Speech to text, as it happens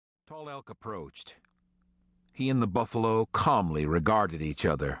Tall Elk approached. He and the buffalo calmly regarded each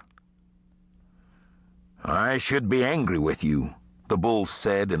other. "I should be angry with you," the bull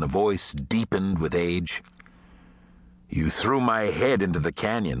said in a voice deepened with age. "You threw my head into the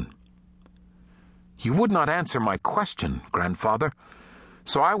canyon." "You would not answer my question, grandfather,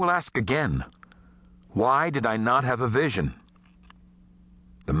 so I will ask again. Why did I not have a vision?"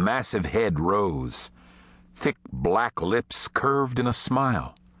 The massive head rose. Thick black lips curved in a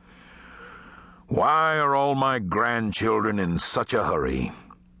smile. "Why are all my grandchildren in such a hurry?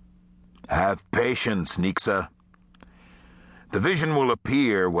 Have patience, Nixa. The vision will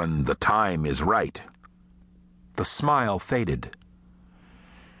appear when the time is right." The smile faded.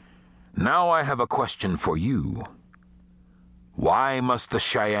 "Now I have a question for you. Why must the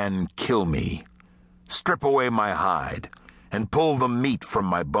Cheyenne kill me, strip away my hide, and pull the meat from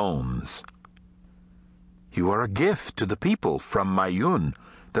my bones?" "You are a gift to the people from Mayun,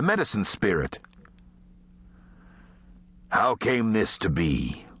 the medicine spirit." "How came this to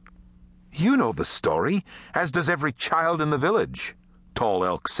be?" "You know the story, as does every child in the village," Tall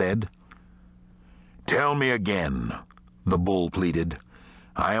Elk said. "Tell me again," the bull pleaded.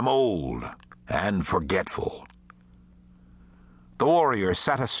 "I am old and forgetful." The warrior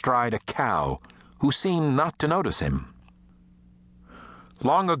sat astride a cow who seemed not to notice him.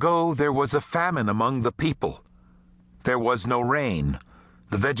 "Long ago there was a famine among the people. There was no rain.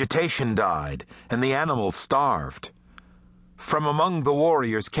 The vegetation died, and the animals starved. From among the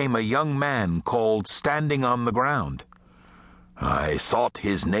warriors came a young man called Standing on the Ground. I thought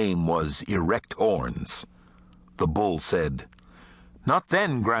his name was Erect Horns," the bull said. "Not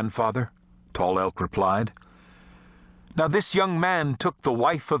then, grandfather," Tall Elk replied. "Now this young man took the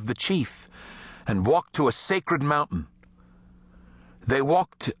wife of the chief and walked to a sacred mountain. They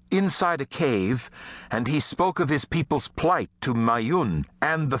walked inside a cave, and he spoke of his people's plight to Mayun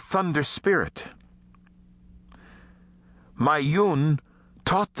and the thunder spirit. Mayun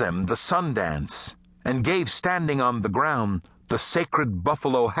taught them the sun dance and gave Standing on the Ground the sacred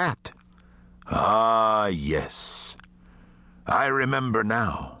buffalo hat." "Ah, yes. I remember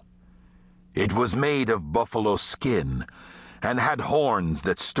now. It was made of buffalo skin and had horns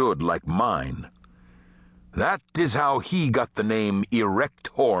that stood like mine. That is how he got the name Erect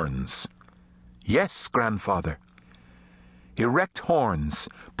Horns." "Yes, grandfather." Erect Horns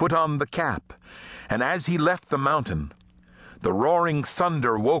put on the cap, and as he left the mountain, the roaring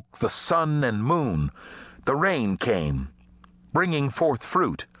thunder woke the sun and moon. The rain came, bringing forth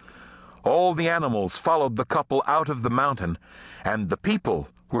fruit. All the animals followed the couple out of the mountain, and the people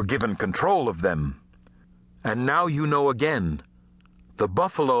were given control of them. And now you know again, the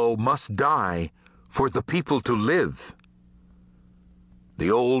buffalo must die for the people to live."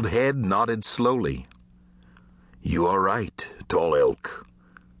 The old head nodded slowly. "You are right, Tall Elk.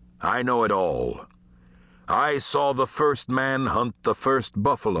 I know it all. I saw the first man hunt the first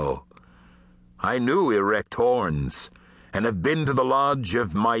buffalo. I knew Erect Horns, and have been to the lodge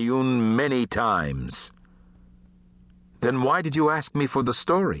of Mayun many times." "Then why did you ask me for the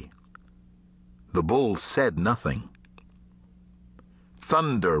story?" The bull said nothing.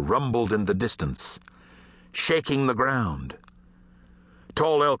 Thunder rumbled in the distance, shaking the ground.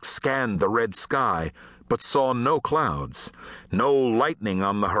 Tall Elk scanned the red sky, but saw no clouds, no lightning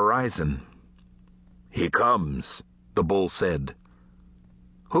on the horizon. "He comes," the bull said.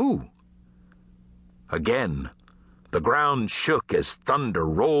 "Who?" Again, the ground shook as thunder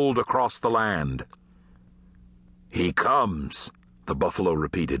rolled across the land. "He comes," the buffalo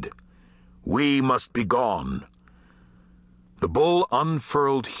repeated. "We must be gone." The bull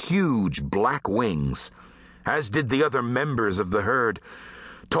unfurled huge black wings, as did the other members of the herd.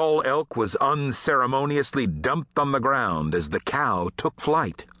 Tall Elk was unceremoniously dumped on the ground as the cow took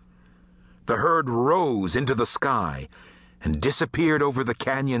flight. The herd rose into the sky and disappeared over the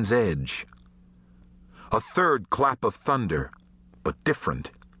canyon's edge. A third clap of thunder, but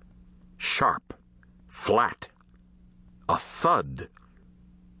different. Sharp, flat. A thud.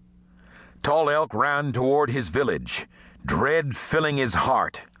 Tall Elk ran toward his village, dread filling his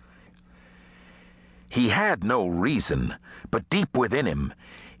heart. He had no reason, but deep within him,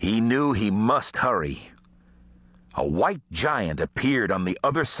 he knew he must hurry. A white giant appeared on the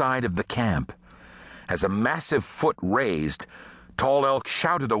other side of the camp. As a massive foot raised, Tall Elk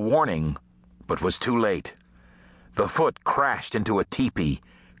shouted a warning, but was too late. The foot crashed into a teepee,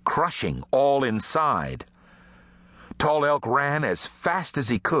 crushing all inside. Tall Elk ran as fast as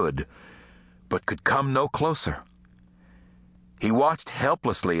he could, but could come no closer. He watched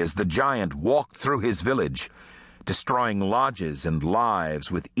helplessly as the giant walked through his village, destroying lodges and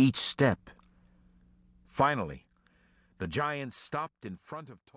lives with each step. Finally, the giant stopped in front of